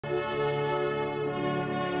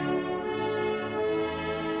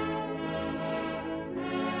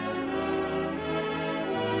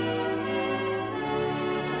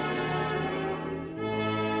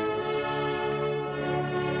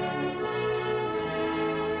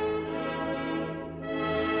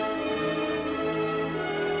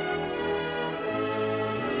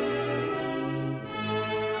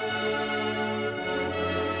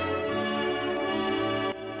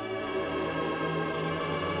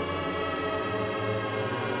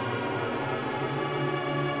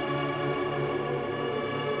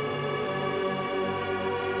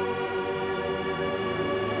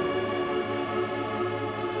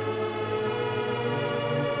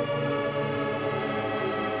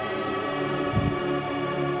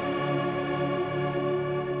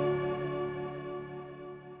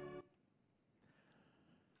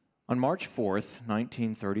On March 4th,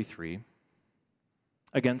 1933,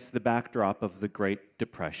 against the backdrop of the Great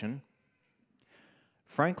Depression,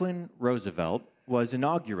 Franklin Roosevelt was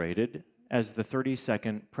inaugurated as the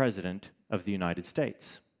 32nd President of the United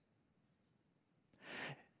States.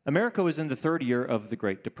 America was in the third year of the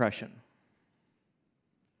Great Depression.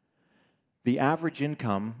 The average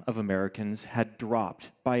income of Americans had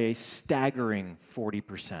dropped by a staggering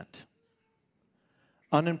 40%.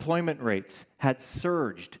 Unemployment rates had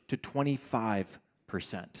surged to 25%,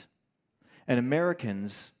 and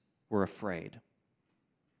Americans were afraid.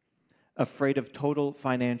 Afraid of total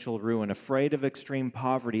financial ruin, afraid of extreme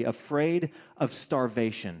poverty, afraid of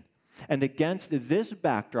starvation. And against this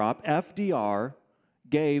backdrop, FDR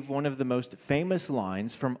gave one of the most famous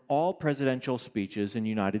lines from all presidential speeches in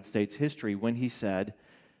United States history when he said,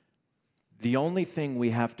 "The only thing we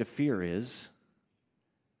have to fear is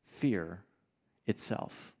fear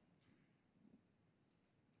itself."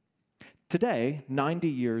 Today, 90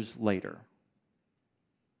 years later,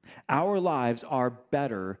 our lives are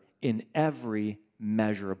better in every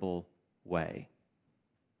measurable way.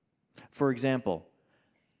 For example,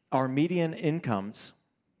 our median incomes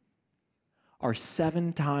are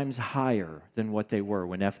 7 times higher than what they were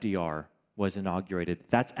when FDR was inaugurated.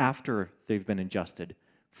 That's after they've been adjusted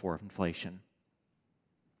for inflation.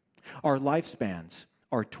 Our lifespans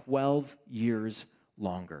are 12 years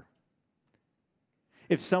longer.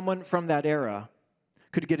 If someone from that era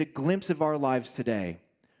could get a glimpse of our lives today,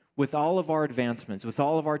 with all of our advancements, with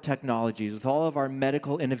all of our technologies, with all of our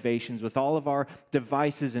medical innovations, with all of our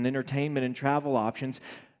devices and entertainment and travel options,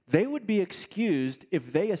 they would be excused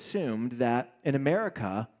if they assumed that in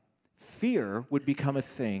America, fear would become a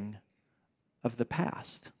thing of the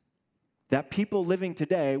past. That people living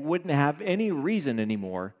today wouldn't have any reason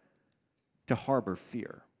anymore to harbor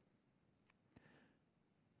fear.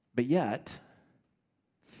 But yet,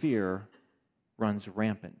 fear runs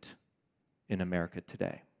rampant in America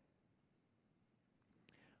today.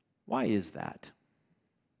 Why is that?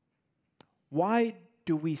 Why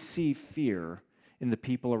do we see fear in the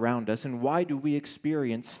people around us, and why do we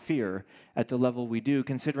experience fear at the level we do,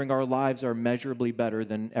 considering our lives are measurably better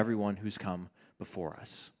than everyone who's come before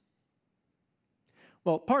us?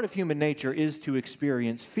 Well, part of human nature is to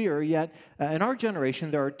experience fear, yet in our generation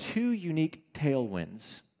there are 2 unique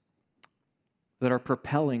tailwinds that are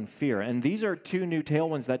propelling fear, and these are 2 new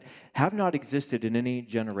tailwinds that have not existed in any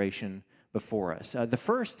generation before us. The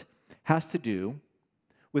first has to do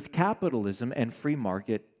with capitalism and free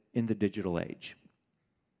market in the digital age.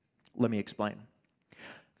 Let me explain.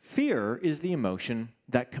 Fear is the emotion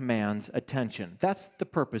that commands attention. That's the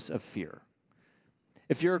purpose of fear.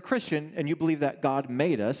 If you're a Christian and you believe that God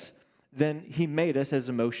made us, then He made us as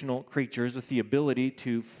emotional creatures with the ability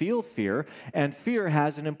to feel fear, and fear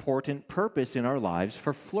has an important purpose in our lives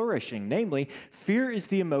for flourishing. Namely, fear is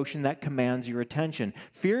the emotion that commands your attention.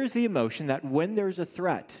 Fear is the emotion that when there's a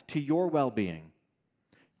threat to your well-being,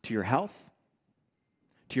 to your health,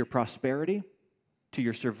 to your prosperity, to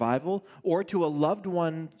your survival, or to a loved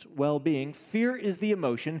one's well-being, fear is the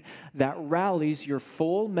emotion that rallies your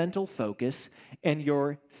full mental focus and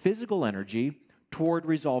your physical energy toward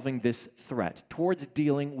resolving this threat, towards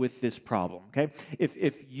dealing with this problem, okay?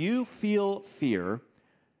 If you feel fear,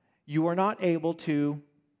 you are not able to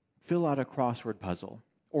fill out a crossword puzzle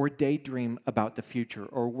or daydream about the future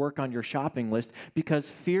or work on your shopping list, because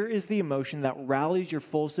fear is the emotion that rallies your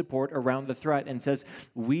full support around the threat and says,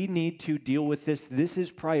 we need to deal with this. This is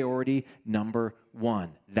priority number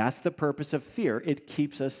 1. That's the purpose of fear. It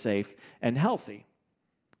keeps us safe and healthy.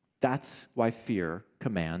 That's why fear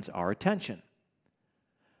commands our attention.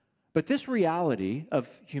 But this reality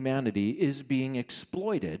of humanity is being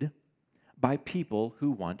exploited by people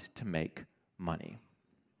who want to make money.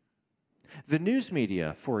 The news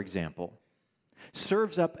media, for example,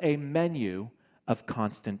 serves up a menu of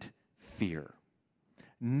constant fear,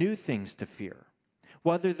 new things to fear,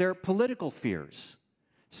 whether they're political fears,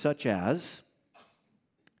 such as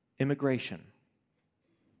immigration,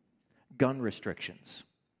 gun restrictions,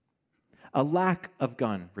 a lack of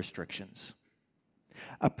gun restrictions,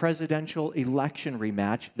 a presidential election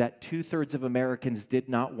rematch that 2/3 of Americans did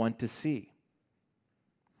not want to see,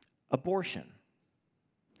 abortion,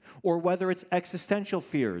 or whether it's existential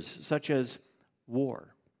fears such as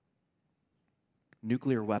war,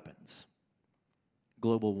 nuclear weapons,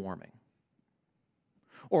 global warming,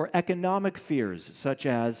 or economic fears such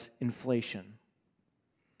as inflation,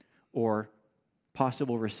 or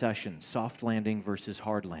possible recession, soft landing versus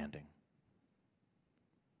hard landing.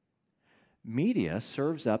 Media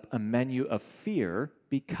serves up a menu of fear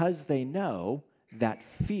because they know that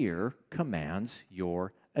fear commands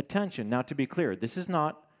your attention. Now, to be clear, this is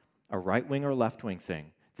not a right-wing or left-wing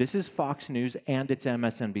thing. This is Fox News and it's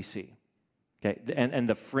MSNBC. Okay, and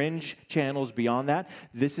the fringe channels beyond that,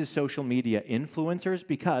 this is social media influencers,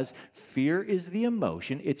 because fear is the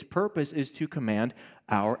emotion. Its purpose is to command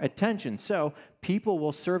our attention. So people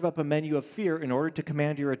will serve up a menu of fear in order to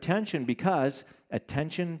command your attention, because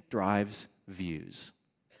attention drives views.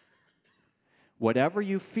 Whatever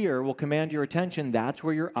you fear will command your attention. That's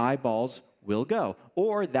where your eyeballs will go,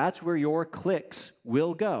 or that's where your clicks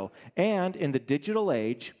will go. And in the digital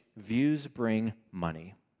age, views bring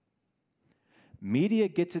money. Media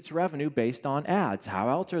gets its revenue based on ads. How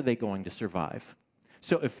else are they going to survive?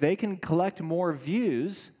 So if they can collect more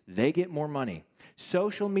views, they get more money.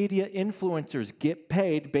 Social media influencers get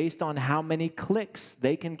paid based on how many clicks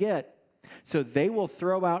they can get. So they will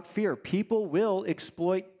throw out fear. People will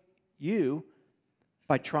exploit you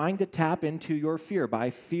by trying to tap into your fear, by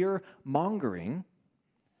fear-mongering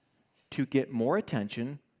to get more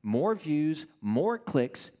attention, more views, more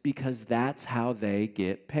clicks, because that's how they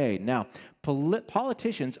get paid. Now,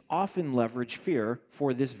 politicians often leverage fear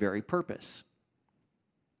for this very purpose.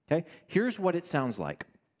 Okay? Here's what it sounds like.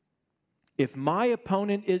 If my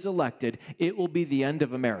opponent is elected, it will be the end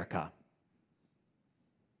of America.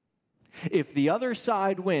 If the other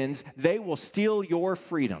side wins, they will steal your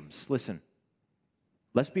freedoms. Listen,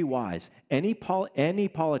 let's be wise. Any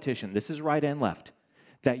politician, this is right and left,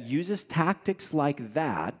 that uses tactics like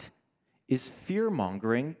that is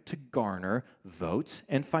fear-mongering to garner votes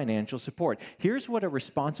and financial support. Here's what a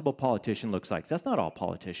responsible politician looks like. That's not all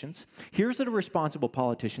politicians. Here's what a responsible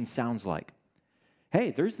politician sounds like.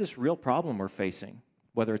 Hey, there's this real problem we're facing,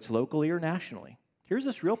 whether it's locally or nationally. Here's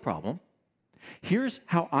this real problem. Here's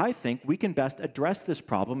how I think we can best address this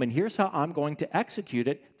problem, and here's how I'm going to execute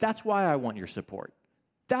it. That's why I want your support.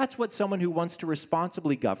 That's what someone who wants to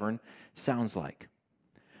responsibly govern sounds like.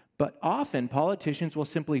 But often, politicians will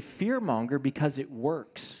simply fear-monger because it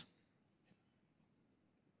works,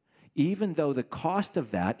 even though the cost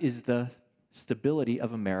of that is the stability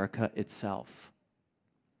of America itself.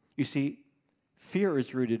 You see, fear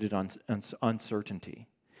is rooted in uncertainty.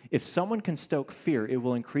 If someone can stoke fear, it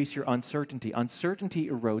will increase your uncertainty. Uncertainty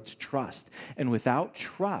erodes trust, and without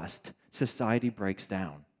trust, society breaks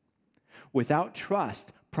down. Without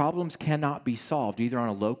trust, problems cannot be solved, either on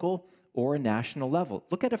a local or a national level.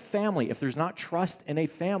 Look at a family. If there's not trust in a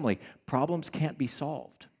family, problems can't be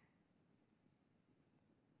solved.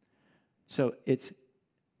 So it's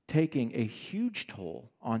taking a huge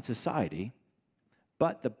toll on society,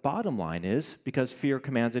 but the bottom line is, because fear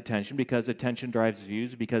commands attention, because attention drives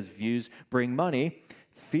views, because views bring money,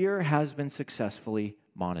 fear has been successfully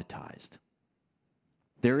monetized.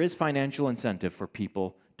 There is financial incentive for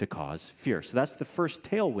people to cause fear. So that's the first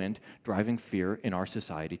tailwind driving fear in our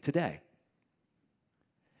society today.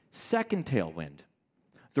 Second tailwind,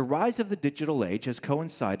 the rise of the digital age has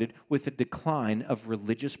coincided with the decline of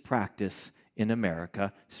religious practice in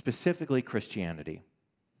America, specifically Christianity.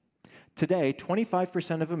 Today,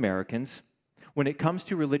 25% of Americans, when it comes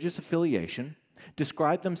to religious affiliation,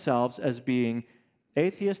 describe themselves as being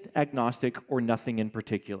atheist, agnostic, or nothing in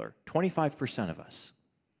particular. 25% of us.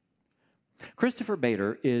 Christopher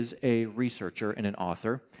Bader is a researcher and an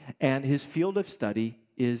author, and his field of study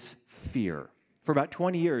is fear. For about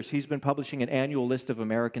 20 years, he's been publishing an annual list of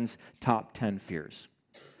Americans' top 10 fears.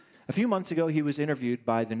 A few months ago, he was interviewed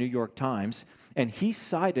by the New York Times, and he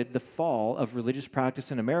cited the fall of religious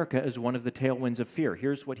practice in America as one of the tailwinds of fear.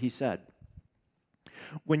 Here's what he said.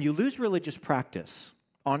 When you lose religious practice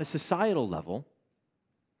on a societal level,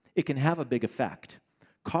 it can have a big effect,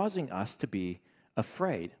 causing us to be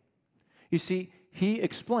afraid. You see, he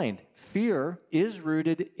explained, fear is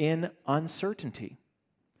rooted in uncertainty.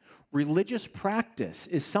 Religious practice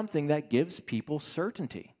is something that gives people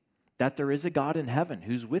certainty, that there is a God in heaven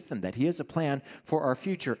who's with them, that he has a plan for our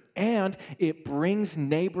future, and it brings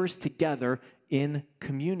neighbors together in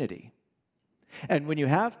community. And when you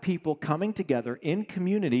have people coming together in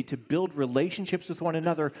community to build relationships with one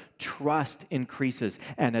another, trust increases.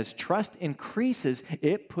 And as trust increases,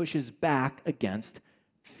 it pushes back against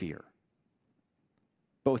fear.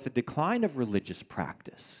 But with the decline of religious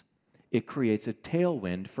practice, it creates a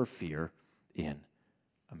tailwind for fear in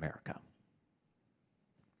America.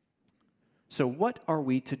 So what are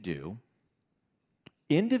we to do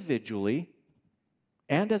individually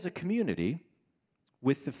and as a community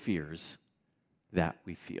with the fears that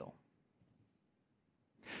we feel?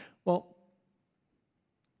 Well,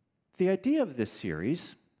 the idea of this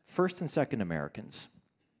series, First and Second Americans,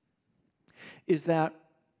 is that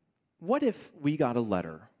what if we got a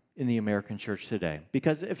letter in the American church today?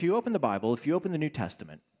 Because if you open the Bible, if you open the New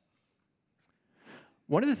Testament,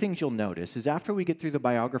 One of the things you'll notice is after we get through the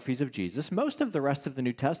biographies of Jesus, most of the rest of the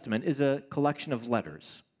New Testament is a collection of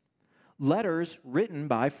letters. Letters written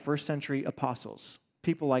by first century apostles,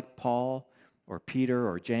 people like Paul or Peter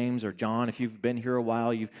or James or John. If you've been here a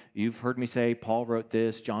while, you've heard me say Paul wrote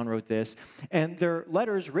this, John wrote this. And they're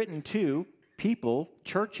letters written to people,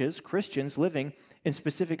 churches, Christians living in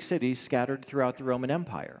specific cities scattered throughout the Roman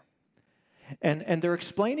Empire. And they're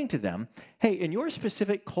explaining to them, hey, in your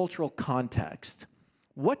specific cultural context,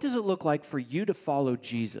 what does it look like for you to follow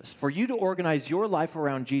Jesus, for you to organize your life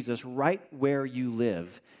around Jesus right where you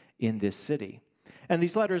live in this city? And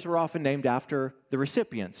these letters were often named after the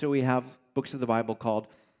recipient. So we have books of the Bible called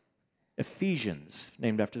Ephesians,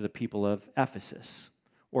 named after the people of Ephesus,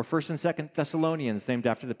 or 1st and 2nd Thessalonians, named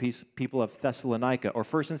after the people of Thessalonica, or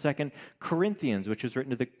 1st and 2nd Corinthians, which is written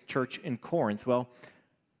to the church in Corinth. Well,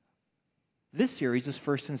 this series is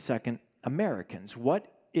 1st and 2nd Americans.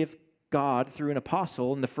 What if God, through an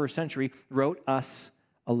apostle in the first century, wrote us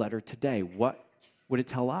a letter today? What would it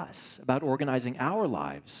tell us about organizing our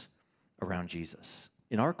lives around Jesus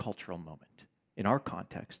in our cultural moment, in our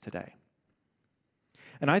context today?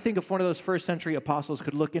 And I think if one of those first century apostles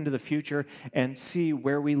could look into the future and see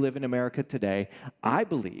where we live in America today, I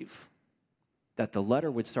believe that the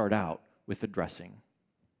letter would start out with addressing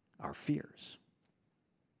our fears.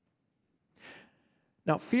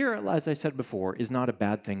 Now, fear, as I said before, is not a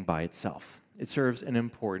bad thing by itself. It serves an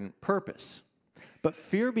important purpose. But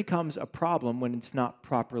fear becomes a problem when it's not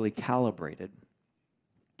properly calibrated.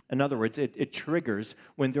 In other words, it triggers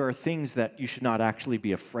when there are things that you should not actually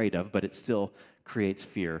be afraid of, but it still creates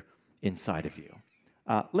fear inside of you.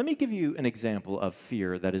 Let me give you an example of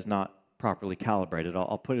fear that is not properly calibrated.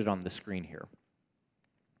 I'll put it on the screen here.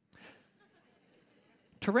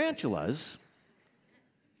 Tarantulas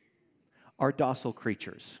are docile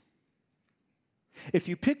creatures. If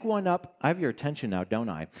you pick one up, I have your attention now, don't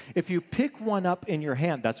I? If you pick one up in your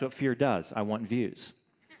hand, that's what fear does. I want views.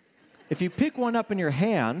 If you pick one up in your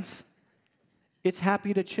hands, it's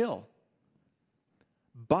happy to chill.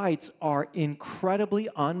 Bites are incredibly,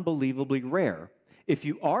 unbelievably rare. If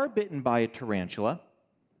you are bitten by a tarantula,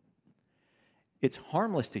 it's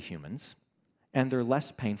harmless to humans, and they're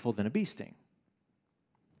less painful than a bee sting.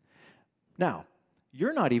 Now,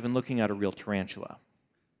 you're not even looking at a real tarantula.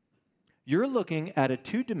 You're looking at a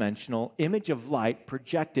two-dimensional image of light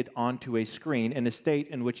projected onto a screen in a state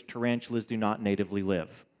in which tarantulas do not natively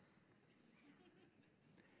live.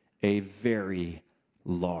 A very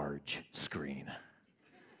large screen.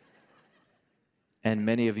 And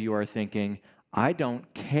many of you are thinking, I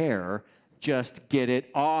don't care, just get it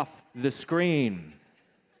off the screen.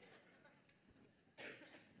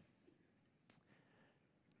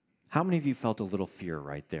 How many of you felt a little fear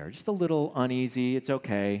right there? Just a little uneasy, it's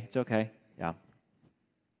okay, yeah.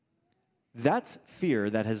 That's fear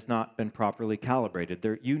that has not been properly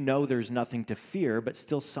calibrated. You know there's nothing to fear, but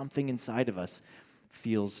still something inside of us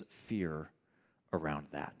feels fear around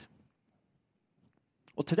that.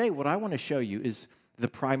 Well, today what I want to show you is the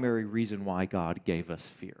primary reason why God gave us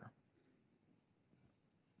fear.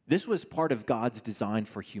 This was part of God's design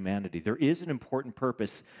for humanity. There is an important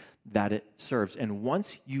purpose that it serves. And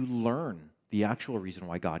once you learn the actual reason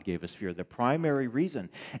why God gave us fear, the primary reason,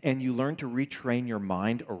 and you learn to retrain your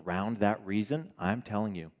mind around that reason, I'm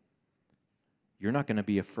telling you, you're not going to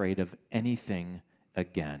be afraid of anything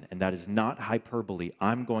again. And that is not hyperbole.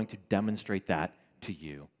 I'm going to demonstrate that to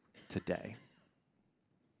you today.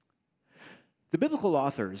 The biblical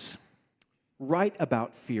authors write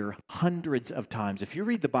about fear hundreds of times. If you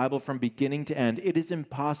read the Bible from beginning to end, it is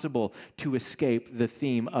impossible to escape the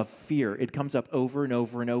theme of fear. It comes up over and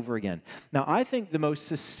over and over again. Now, I think the most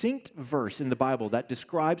succinct verse in the Bible that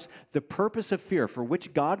describes the purpose of fear for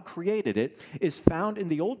which God created it is found in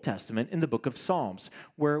the Old Testament in the book of Psalms,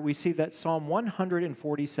 where we see that Psalm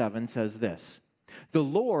 147 says this: "The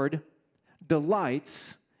Lord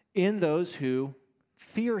delights in those who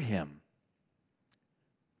fear him,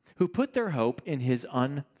 who put their hope in his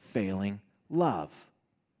unfailing love."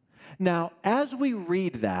 Now, as we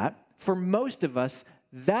read that, for most of us,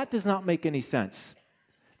 that does not make any sense.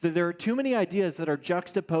 That there are too many ideas that are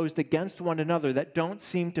juxtaposed against one another that don't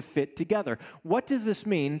seem to fit together. What does this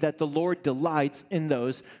mean that the Lord delights in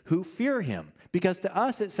those who fear him? Because to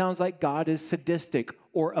us, it sounds like God is sadistic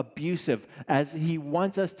or abusive, as he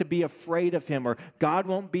wants us to be afraid of him, or God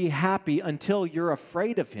won't be happy until you're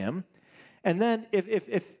afraid of him. And then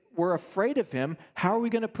if we're afraid of him, how are we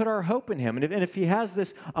going to put our hope in him? And if he has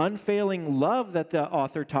this unfailing love that the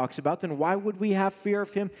author talks about, then why would we have fear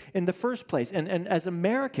of him in the first place? And as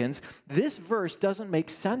Americans, this verse doesn't make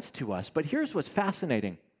sense to us. But here's what's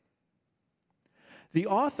fascinating. The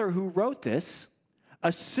author who wrote this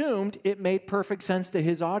assumed it made perfect sense to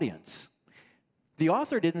his audience. The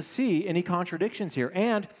author didn't see any contradictions here,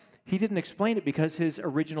 and he didn't explain it because his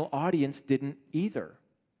original audience didn't either.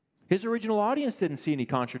 His original audience didn't see any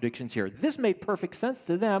contradictions here. This made perfect sense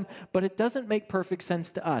to them, but it doesn't make perfect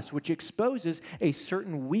sense to us, which exposes a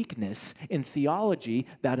certain weakness in theology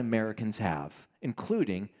that Americans have,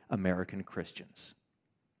 including American Christians.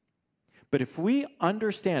 But if we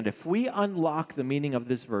understand, if we unlock the meaning of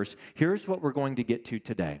this verse, here's what we're going to get to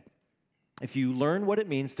today. If you learn what it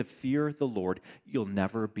means to fear the Lord, you'll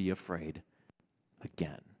never be afraid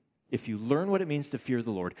again. If you learn what it means to fear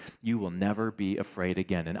the Lord, you will never be afraid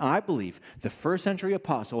again. And I believe the first century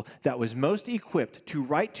apostle that was most equipped to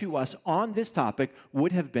write to us on this topic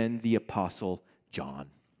would have been the apostle John.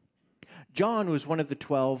 John was one of the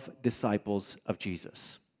 12 disciples of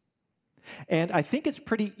Jesus. And I think it's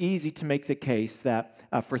pretty easy to make the case that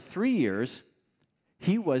for 3 years,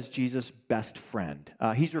 he was Jesus' best friend.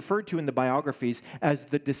 He's referred to in the biographies as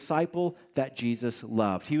the disciple that Jesus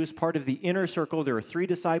loved. He was part of the inner circle. There were 3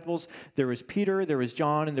 disciples. There was Peter, there was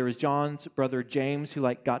John, and there was John's brother James, who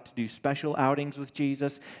got to do special outings with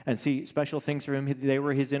Jesus and see special things for him. They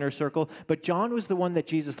were his inner circle. But John was the one that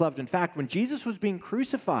Jesus loved. In fact, when Jesus was being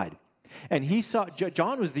crucified, and he saw,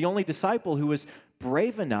 John was the only disciple who was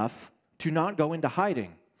brave enough to not go into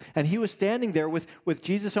hiding. And he was standing there with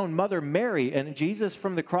Jesus' own mother, Mary, and Jesus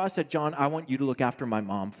from the cross said, John, I want you to look after my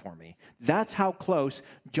mom for me. That's how close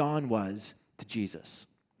John was to Jesus.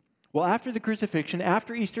 Well, after the crucifixion,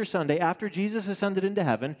 after Easter Sunday, after Jesus ascended into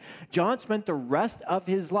heaven, John spent the rest of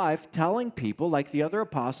his life telling people, like the other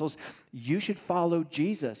apostles, you should follow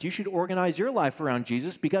Jesus. You should organize your life around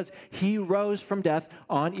Jesus because he rose from death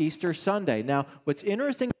on Easter Sunday. Now, what's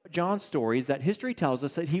interesting about John's story is that history tells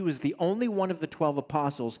us that he was the only one of the 12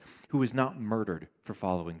 apostles who was not murdered for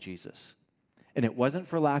following Jesus. And it wasn't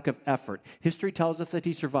for lack of effort. History tells us that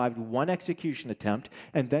he survived 1 execution attempt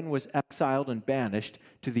and then was exiled and banished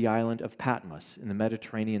to the island of Patmos in the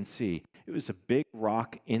Mediterranean Sea. It was a big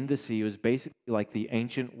rock in the sea. It was basically like the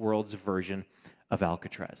ancient world's version of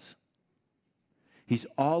Alcatraz. He's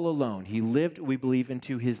all alone. He lived, we believe,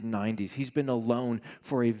 into his 90s. He's been alone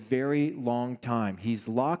for a very long time. He's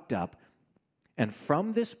locked up. And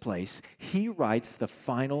from this place, he writes the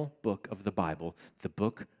final book of the Bible, the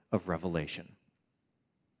book of Revelation.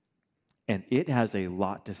 And it has a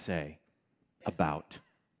lot to say about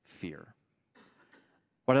fear.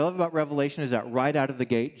 What I love about Revelation is that right out of the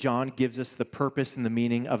gate, John gives us the purpose and the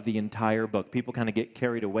meaning of the entire book. People kind of get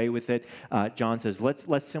carried away with it. John says,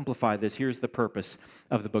 let's simplify this. Here's the purpose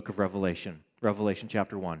of the book of Revelation. Revelation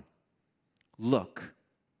chapter 1. Look,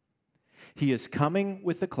 he is coming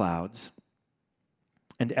with the clouds,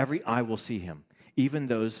 and every eye will see him, even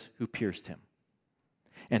those who pierced him.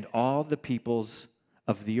 And all the peoples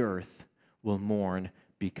of the earth will mourn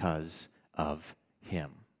because of him.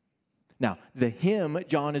 Now, the him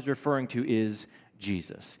John is referring to is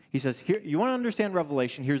Jesus. He says, here, you want to understand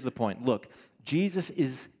Revelation? Here's the point. Look, Jesus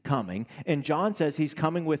is coming, and John says he's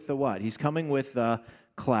coming with the what? He's coming with the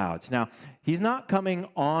clouds. Now, he's not coming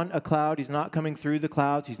on a cloud. He's not coming through the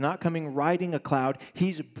clouds. He's not coming riding a cloud.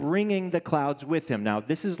 He's bringing the clouds with him. Now,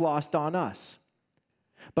 this is lost on us.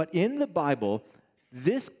 But in the Bible,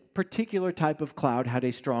 this particular type of cloud had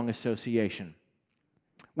a strong association.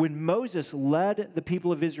 When Moses led the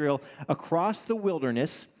people of Israel across the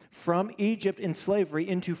wilderness from Egypt in slavery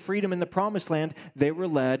into freedom in the promised land, they were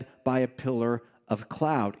led by a pillar of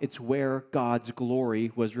cloud. It's where God's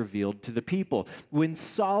glory was revealed to the people. When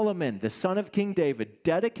Solomon, the son of King David,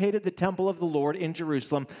 dedicated the temple of the Lord in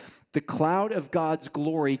Jerusalem, the cloud of God's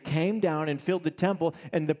glory came down and filled the temple,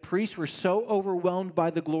 and the priests were so overwhelmed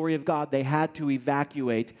by the glory of God, they had to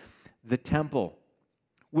evacuate the temple.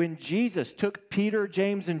 When Jesus took Peter,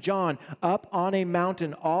 James, and John up on a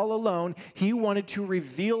mountain all alone, he wanted to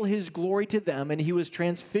reveal his glory to them, and he was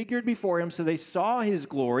transfigured before him so they saw his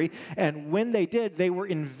glory, and when they did, they were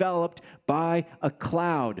enveloped by a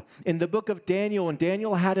cloud. In the book of Daniel, when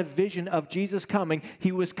Daniel had a vision of Jesus coming,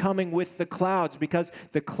 he was coming with the clouds because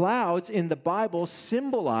the clouds in the Bible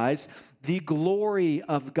symbolize the glory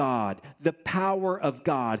of God, the power of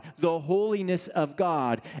God, the holiness of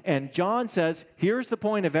God. And John says, here's the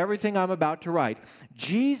point of everything I'm about to write.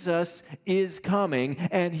 Jesus is coming,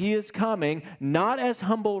 and he is coming not as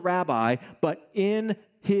humble rabbi, but in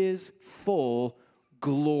his full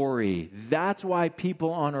glory. That's why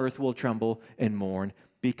people on earth will tremble and mourn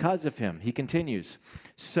because of him. He continues,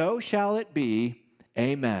 so shall it be,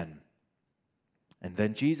 amen. And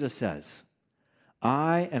then Jesus says,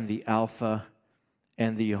 I am the Alpha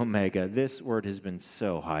and the Omega. This word has been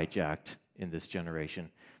so hijacked in this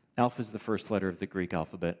generation. Alpha is the first letter of the Greek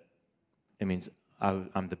alphabet. It means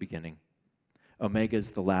I'm the beginning. Omega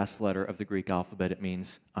is the last letter of the Greek alphabet. It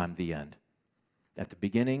means I'm the end. At the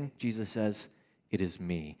beginning, Jesus says, it is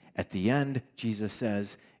me. At the end, Jesus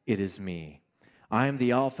says, it is me. I am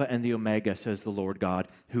the Alpha and the Omega, says the Lord God,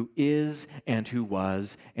 who is and who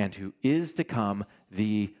was and who is to come,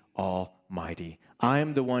 the Almighty. I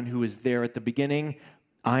am the one who is there at the beginning.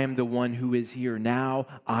 I am the one who is here now.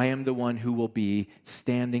 I am the one who will be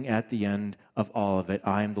standing at the end of all of it.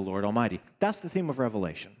 I am the Lord Almighty. That's the theme of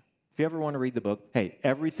Revelation. If you ever want to read the book, hey,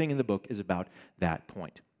 everything in the book is about that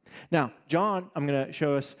point. Now, John, I'm going to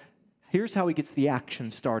show us, here's how he gets the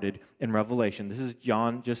action started in Revelation. This is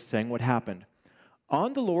John just saying what happened.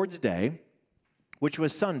 On the Lord's Day, which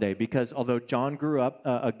was Sunday, because although John grew up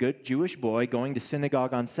a good Jewish boy going to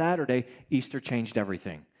synagogue on Saturday, Easter changed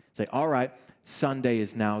everything. Say, all right, Sunday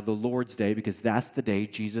is now the Lord's Day because that's the day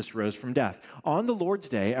Jesus rose from death. On the Lord's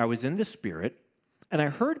Day, I was in the Spirit, and I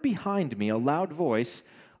heard behind me a loud voice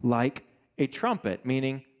like a trumpet,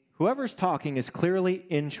 meaning whoever's talking is clearly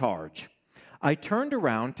in charge. I turned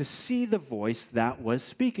around to see the voice that was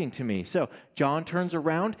speaking to me. So John turns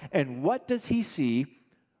around, and what does he see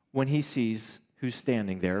when he sees who's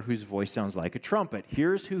standing there, whose voice sounds like a trumpet?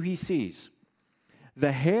 Here's who he sees.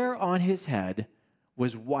 The hair on his head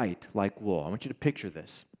was white like wool. I want you to picture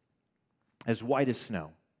this. As white as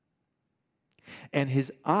snow. And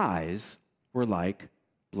his eyes were like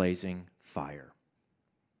blazing fire.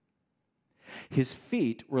 His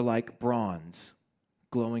feet were like bronze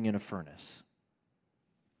glowing in a furnace.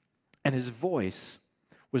 And his voice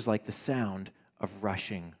was like the sound of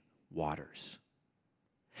rushing waters.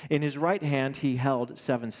 In his right hand he held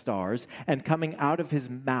 7 stars, and coming out of his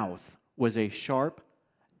mouth was a sharp,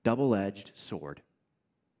 double-edged sword.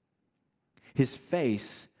 His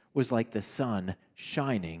face was like the sun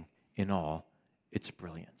shining in all its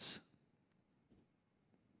brilliance.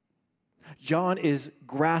 John is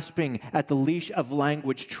grasping at the leash of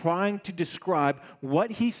language, trying to describe what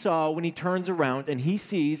he saw when he turns around and he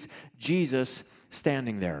sees Jesus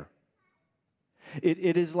standing there.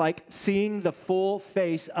 It is like seeing the full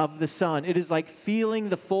face of the sun. It is like feeling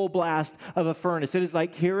the full blast of a furnace. It is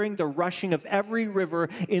like hearing the rushing of every river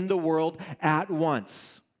in the world at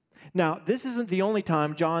once. Now, this isn't the only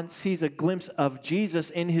time John sees a glimpse of Jesus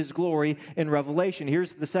in his glory in Revelation.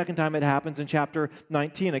 Here's the second time it happens in chapter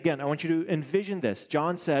 19. Again, I want you to envision this.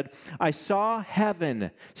 John said, I saw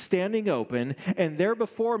heaven standing open, and there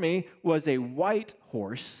before me was a white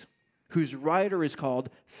horse whose rider is called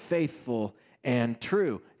Faithful and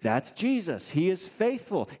True. That's Jesus. He is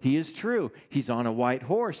faithful. He is true. He's on a white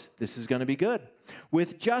horse. This is going to be good.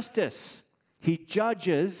 With justice, he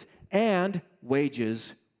judges and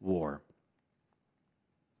wages war.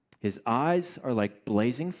 His eyes are like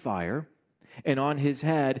blazing fire, and on his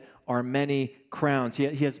head are many crowns. He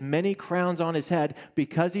has many crowns on his head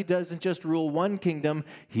because he doesn't just rule one kingdom,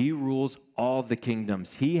 he rules all the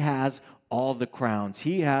kingdoms. He has all the crowns.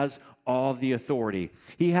 He has all the authority.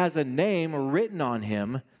 He has a name written on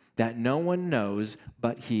him that no one knows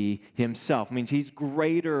but he himself. It means he's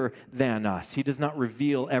greater than us. He does not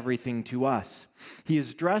reveal everything to us. He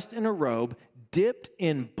is dressed in a robe dipped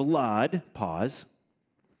in blood, pause,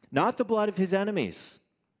 not the blood of his enemies.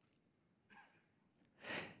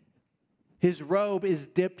 His robe is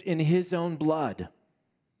dipped in his own blood.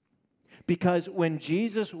 Because when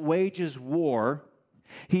Jesus wages war,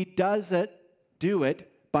 he doesn't do it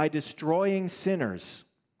by destroying sinners.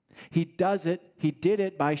 He did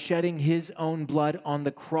it by shedding his own blood on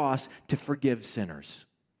the cross to forgive sinners.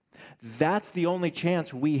 That's the only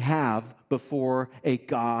chance we have before a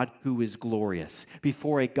God who is glorious,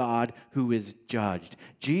 before a God who is judged.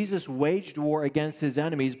 Jesus waged war against his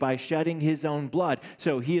enemies by shedding his own blood.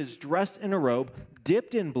 So he is dressed in a robe,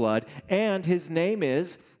 dipped in blood, and his name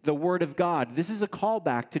is the Word of God. This is a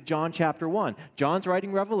callback to John chapter 1. John's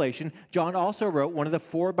writing Revelation. John also wrote one of the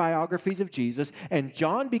 4 biographies of Jesus, and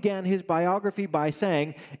John began his biography by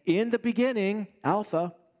saying, in the beginning,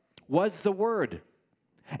 Alpha, was the Word.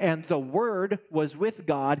 And the Word was with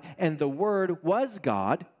God, and the Word was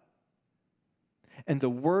God. And the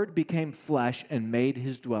Word became flesh and made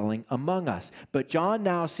his dwelling among us. But John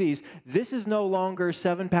now sees this is no longer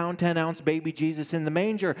 7-pound, 10-ounce baby Jesus in the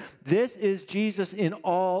manger. This is Jesus in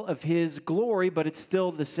all of his glory, but it's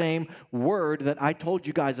still the same Word that I told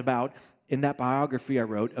you guys about in that biography I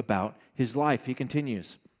wrote about his life. He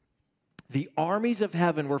continues. The armies of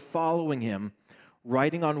heaven were following him,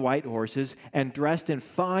 riding on white horses and dressed in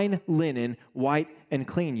fine linen, white and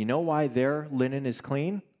clean. You know why their linen is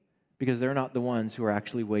clean? Because they're not the ones who are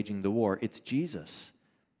actually waging the war. It's Jesus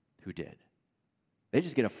who did. They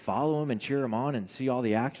just get to follow him and cheer him on and see all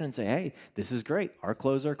the action and say, hey, this is great. Our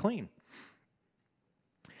clothes are clean.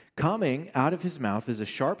 Coming out of his mouth is a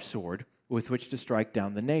sharp sword with which to strike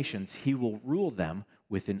down the nations. He will rule them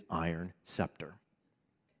with an iron scepter.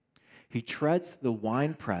 He treads the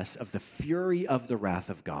winepress of the fury of the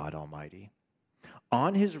wrath of God Almighty.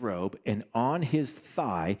 On his robe and on his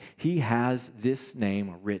thigh, he has this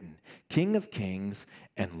name written, King of Kings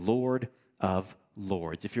and Lord of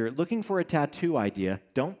Lords. If you're looking for a tattoo idea,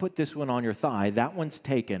 don't put this one on your thigh. That one's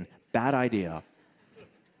taken. Bad idea.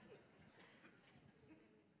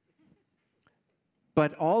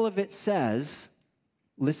 But all of it says,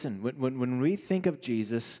 listen, when we think of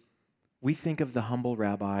Jesus, we think of the humble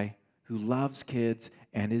rabbi who loves kids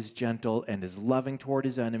and is gentle and is loving toward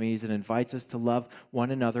his enemies and invites us to love one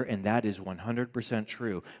another, and that is 100%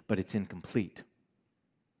 true, but it's incomplete.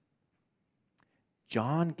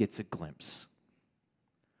 John gets a glimpse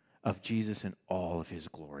of Jesus in all of his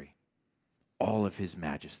glory, all of his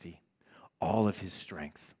majesty, all of his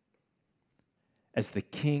strength, as the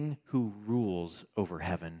king who rules over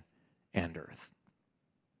heaven and earth.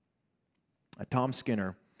 Tom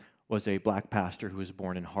Skinner was a black pastor who was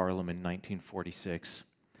born in Harlem in 1946.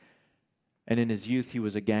 And in his youth, he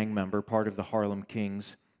was a gang member, part of the Harlem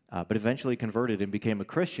Kings, but eventually converted and became a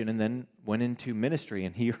Christian and then went into ministry,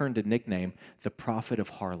 and he earned a nickname, the Prophet of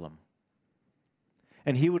Harlem.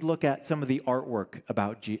 And he would look at some of the artwork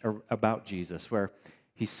about Jesus, where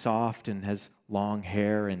he's soft and has long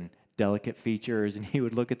hair and delicate features, and he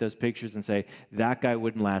would look at those pictures and say, that guy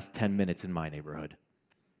wouldn't last 10 minutes in my neighborhood.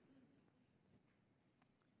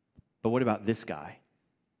 But what about this guy?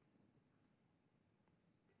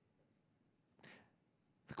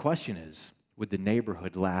 The question is, would the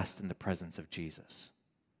neighborhood last in the presence of Jesus,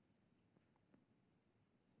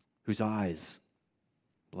 whose eyes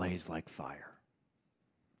blaze like fire,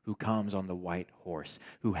 who comes on the white horse,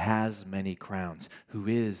 who has many crowns, who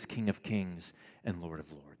is King of Kings and Lord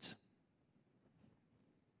of Lords?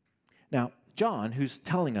 Now, John, who's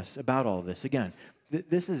telling us about all this, again,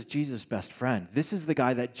 this is Jesus' best friend. This is the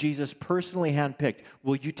guy that Jesus personally handpicked.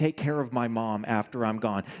 Will you take care of my mom after I'm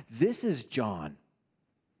gone? This is John.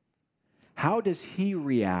 How does he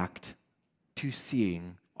react to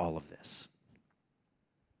seeing all of this?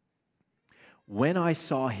 When I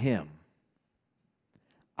saw him,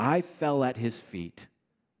 I fell at his feet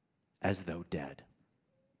as though dead.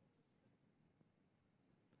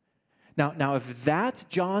 Now, if that's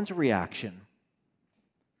John's reaction,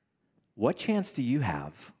 what chance do you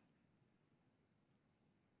have?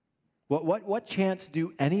 What chance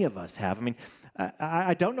do any of us have? I mean,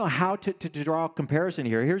 I don't know how to draw a comparison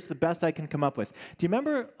here. Here's the best I can come up with. Do you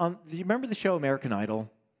remember the show American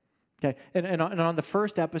Idol? Okay, and on the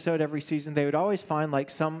first episode every season, they would always find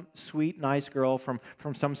like some sweet, nice girl from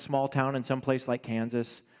some small town in some place like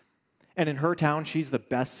Kansas. And in her town, she's the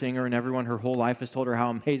best singer, and everyone her whole life has told her how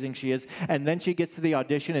amazing she is. And then she gets to the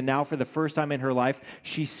audition, and now for the first time in her life,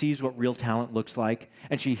 she sees what real talent looks like,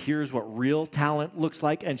 and she hears what real talent looks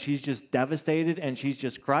like, and she's just devastated, and she's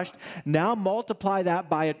just crushed. Now multiply that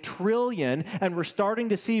by 1 trillion, and we're starting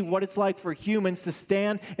to see what it's like for humans to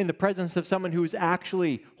stand in the presence of someone who is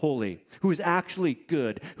actually holy, who is actually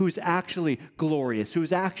good, who is actually glorious, who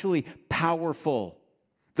is actually powerful.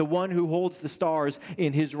 The one who holds the stars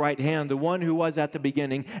in his right hand, the one who was at the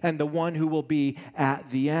beginning, and the one who will be at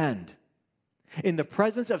the end. In the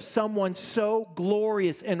presence of someone so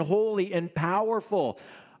glorious and holy and powerful,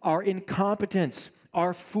 our incompetence,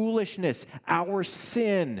 our foolishness, our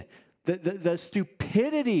sin, the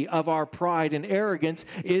stupidity of our pride and arrogance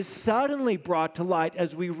is suddenly brought to light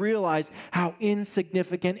as we realize how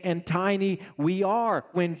insignificant and tiny we are.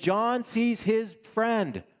 When John sees his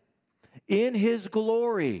friend in his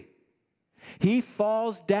glory, he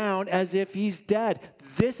falls down as if he's dead.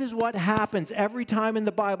 This is what happens every time in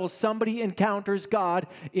the Bible somebody encounters God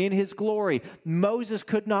in his glory. Moses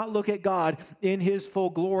could not look at God in his full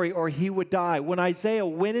glory or he would die. When Isaiah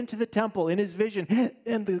went into the temple in his vision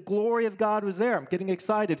and the glory of God was there, I'm getting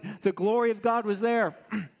excited, the glory of God was there.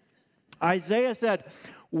 Isaiah said,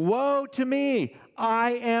 "Woe to me,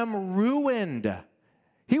 I am ruined."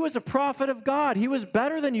 He was a prophet of God. He was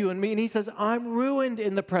better than you and me. And he says, I'm ruined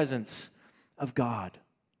in the presence of God.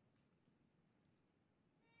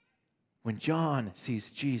 When John sees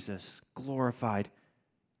Jesus glorified,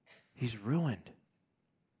 he's ruined.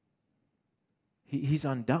 He's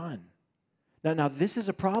undone. Now, this is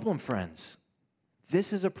a problem, friends.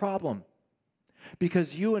 This is a problem.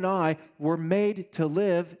 Because you and I were made to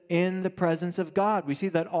live in the presence of God. We see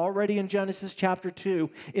that already in Genesis chapter 2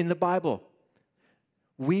 in the Bible.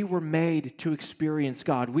 We were made to experience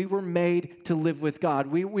God. We were made to live with God.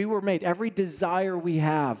 We were made, every desire we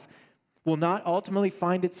have will not ultimately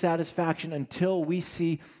find its satisfaction until we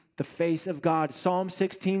see the face of God. Psalm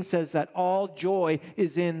 16 says that all joy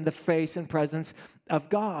is in the face and presence of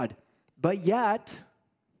God. But yet,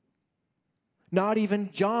 not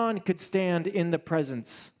even John could stand in the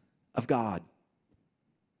presence of God.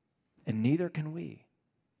 And neither can we.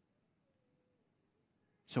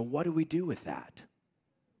 So what do we do with that?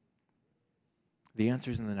 The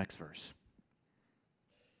answer is in the next verse.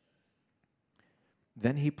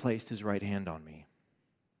 Then he placed his right hand on me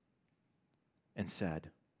and said,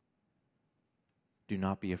 do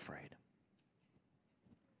not be afraid.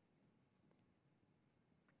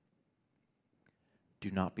 Do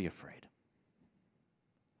not be afraid.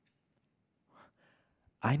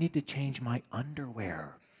 I need to change my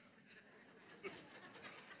underwear.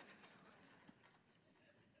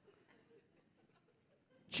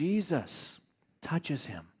 Jesus touches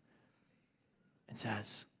him and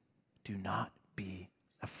says, do not be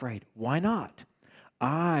afraid. Why not?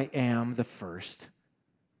 I am the first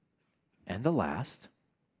and the last.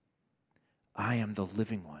 I am the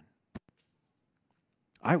living one.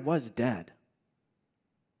 I was dead.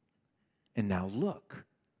 And now look,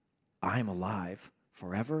 I am alive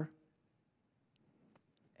forever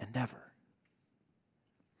and ever.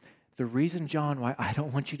 The reason, John, why I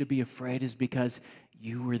don't want you to be afraid is because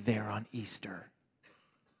you were there on Easter.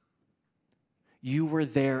 You were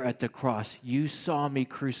there at the cross. You saw me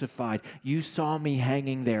crucified. You saw me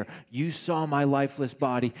hanging there. You saw my lifeless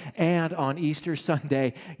body. And on Easter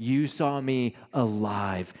Sunday, you saw me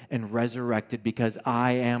alive and resurrected because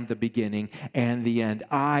I am the beginning and the end.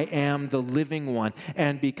 I am the living one.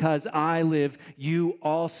 And because I live, you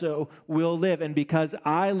also will live. And because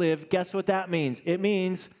I live, guess what that means? It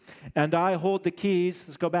means, and I hold the keys,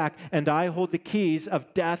 let's go back, and I hold the keys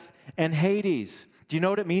of death and Hades. Do you know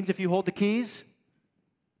what it means if you hold the keys?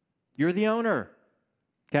 You're the owner,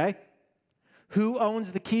 okay? Who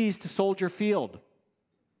owns the keys to Soldier Field?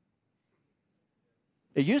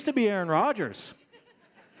 It used to be Aaron Rodgers.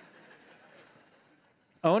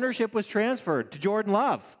 Ownership was transferred to Jordan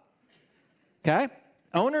Love, okay?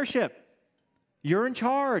 Ownership. You're in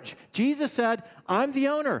charge. Jesus said, I'm the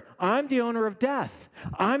owner. I'm the owner of death.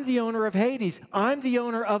 I'm the owner of Hades. I'm the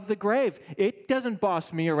owner of the grave. It doesn't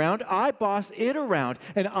boss me around. I boss it around.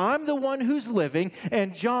 And I'm the one who's living.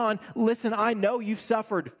 And John, listen, I know you've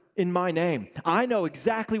suffered in my name. I know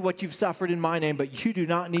exactly what you've suffered in my name, but you do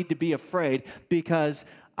not need to be afraid because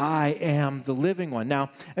I am the living one. Now,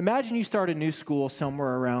 imagine you start a new school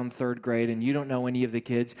somewhere around third grade and you don't know any of the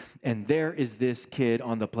kids, and there is this kid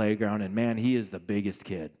on the playground, and man, he is the biggest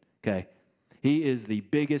kid, okay? He is the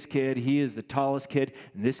biggest kid. He is the tallest kid,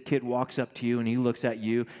 and this kid walks up to you and he looks at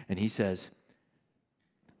you and he says,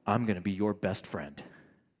 I'm going to be your best friend.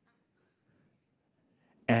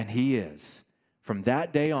 And he is. From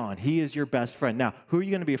that day on, he is your best friend. Now, who are you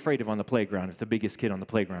going to be afraid of on the playground if the biggest kid on the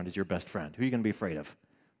playground is your best friend? Who are you going to be afraid of?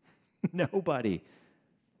 Nobody.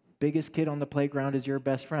 Biggest kid on the playground is your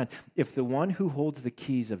best friend. If the one who holds the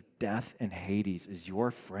keys of death and Hades is your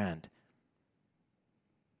friend,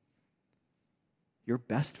 your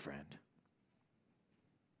best friend,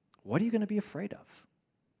 what are you going to be afraid of?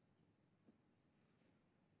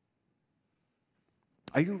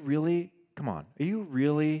 Are you really, come on, are you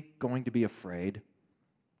really going to be afraid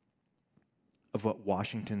of what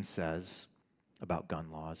Washington says about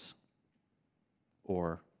gun laws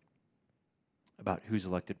or about who's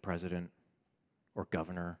elected president or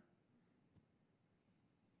governor?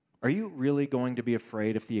 Are you really going to be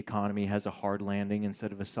afraid if the economy has a hard landing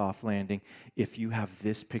instead of a soft landing if you have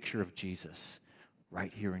this picture of Jesus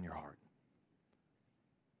right here in your heart?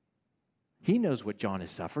 He knows what John has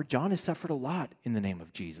suffered. John has suffered a lot in the name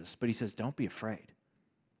of Jesus, but he says, don't be afraid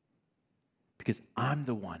because I'm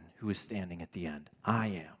the one who is standing at the end. I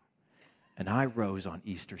am. And I rose on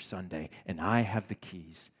Easter Sunday, and I have the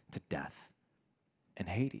keys to death and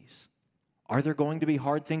Hades. Are there going to be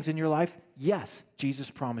hard things in your life? Yes, Jesus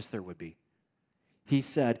promised there would be. He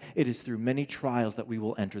said, it is through many trials that we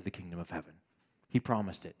will enter the kingdom of heaven. He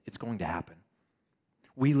promised it. It's going to happen.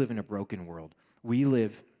 We live in a broken world. We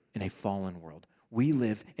live in a fallen world. We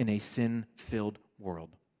live in a sin-filled world.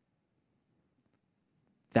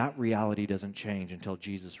 That reality doesn't change until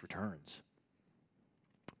Jesus returns.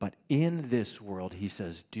 But in this world, he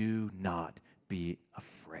says, do not be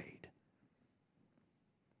afraid.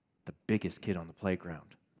 The biggest kid on the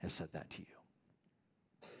playground has said that to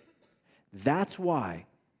you. That's why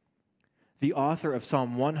the author of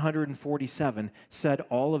Psalm 147 said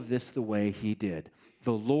all of this the way he did.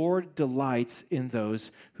 The Lord delights in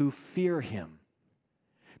those who fear him.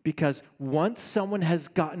 Because once someone has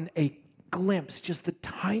gotten a glimpse, just the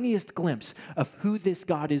tiniest glimpse of who this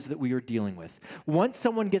God is that we are dealing with, once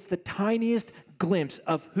someone gets the tiniest glimpse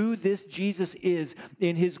of who this Jesus is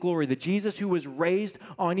in his glory, the Jesus who was raised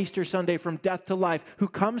on Easter Sunday from death to life, who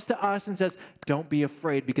comes to us and says, don't be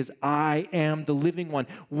afraid because I am the living one.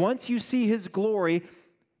 Once you see his glory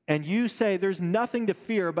and you say there's nothing to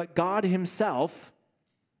fear but God himself,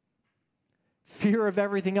 fear of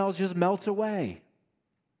everything else just melts away.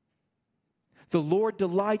 The Lord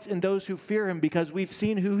delights in those who fear him because we've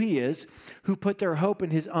seen who he is, who put their hope in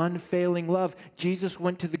his unfailing love. Jesus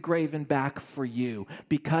went to the grave and back for you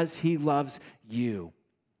because he loves you.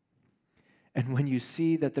 And when you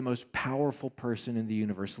see that the most powerful person in the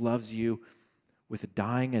universe loves you with a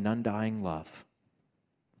dying and undying love,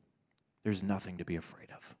 there's nothing to be afraid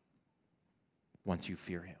of once you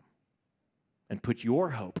fear him and put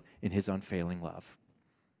your hope in his unfailing love.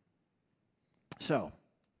 So,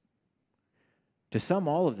 to sum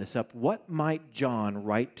all of this up, what might John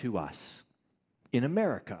write to us in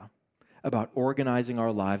America about organizing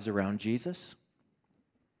our lives around Jesus?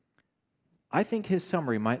 I think his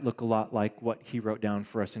summary might look a lot like what he wrote down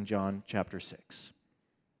for us in John chapter 6,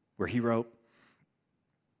 where he wrote,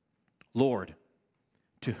 Lord,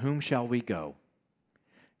 to whom shall we go?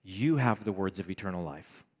 You have the words of eternal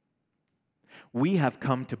life. We have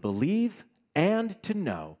come to believe and to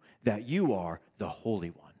know that you are the Holy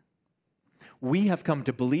One. We have come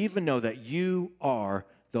to believe and know that you are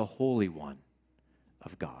the Holy One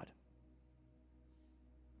of God.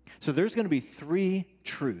 So there's going to be three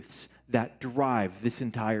truths that drive this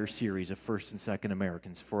entire series of First and Second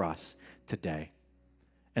Americans for us today.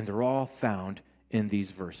 And they're all found in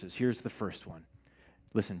these verses. Here's the first one.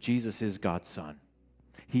 Listen, Jesus is God's Son.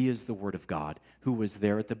 He is the Word of God who was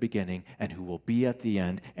there at the beginning and who will be at the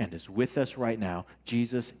end and is with us right now.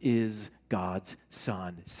 Jesus is God's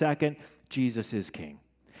Son. Second, Jesus is King.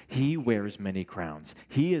 He wears many crowns.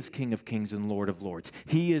 He is King of kings and Lord of lords.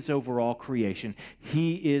 He is over all creation.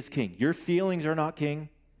 He is King. Your feelings are not king.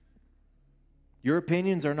 Your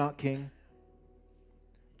opinions are not king.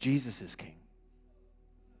 Jesus is King.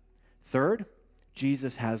 Third,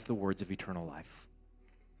 Jesus has the words of eternal life.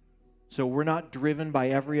 So we're not driven by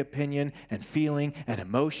every opinion and feeling and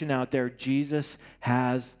emotion out there. Jesus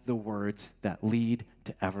has the words that lead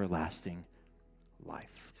to everlasting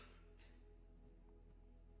life.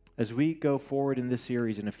 As we go forward in this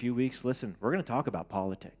series in a few weeks, listen, we're going to talk about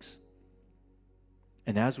politics.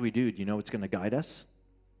 And as we do you know what's going to guide us?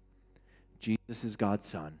 Jesus is God's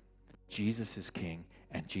Son, Jesus is King,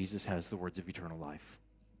 and Jesus has the words of eternal life.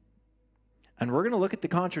 And we're going to look at the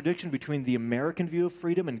contradiction between the American view of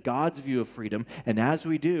freedom and God's view of freedom. And as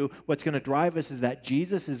we do, what's going to drive us is that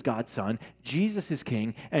Jesus is God's Son, Jesus is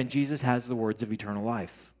King, and Jesus has the words of eternal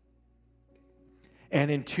life.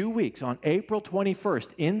 And in 2 weeks, on April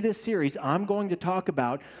 21st, in this series, I'm going to talk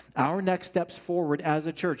about our next steps forward as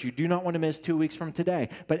a church. You do not want to miss 2 weeks from today.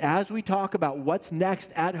 But as we talk about what's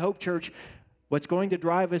next at Hope Church, what's going to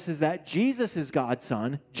drive us is that Jesus is God's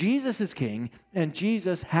Son, Jesus is King, and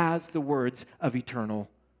Jesus has the words of eternal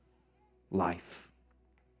life.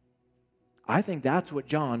 I think that's what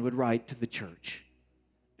John would write to the church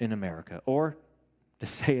in America. Or, to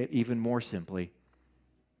say it even more simply,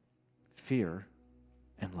 fear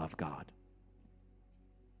and love God.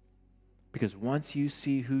 Because once you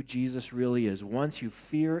see who Jesus really is, once you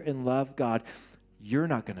fear and love God, you're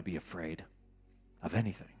not going to be afraid of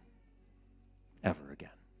anything ever again.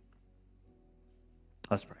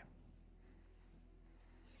 Let's pray.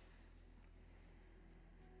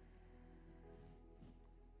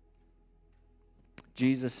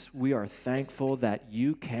 Jesus, we are thankful that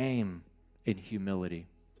you came in humility.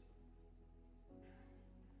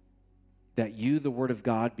 That you, the Word of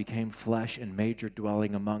God, became flesh and made your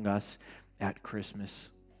dwelling among us at Christmas.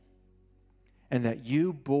 And that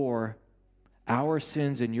you bore our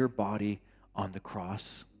sins in your body on the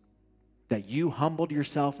cross. That you humbled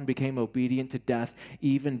yourself and became obedient to death,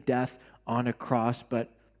 even death on a cross. But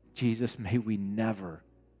Jesus, may we never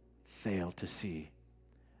fail to see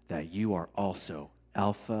that you are also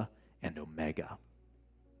Alpha and Omega.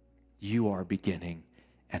 You are beginning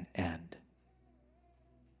and end.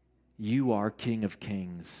 You are King of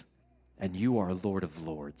kings, and you are Lord of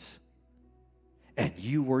lords. And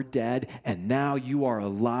you were dead, and now you are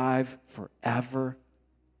alive forever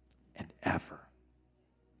and ever.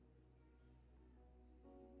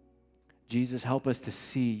 Jesus, help us to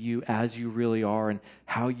see you as you really are and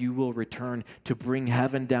how you will return to bring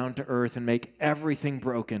heaven down to earth and make everything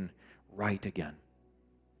broken right again.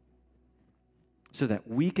 So that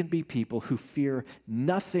we can be people who fear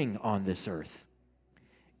nothing on this earth,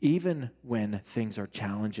 even when things are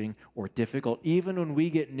challenging or difficult, even when we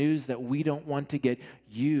get news that we don't want to get,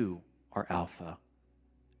 you are Alpha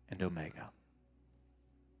and Omega.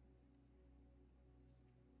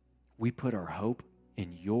 We put our hope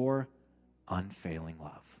in your unfailing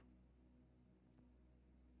love.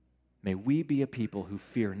 May we be a people who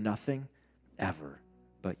fear nothing ever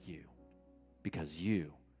but you, because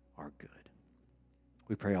you are good.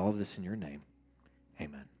 We pray all of this in your name.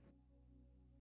 Amen.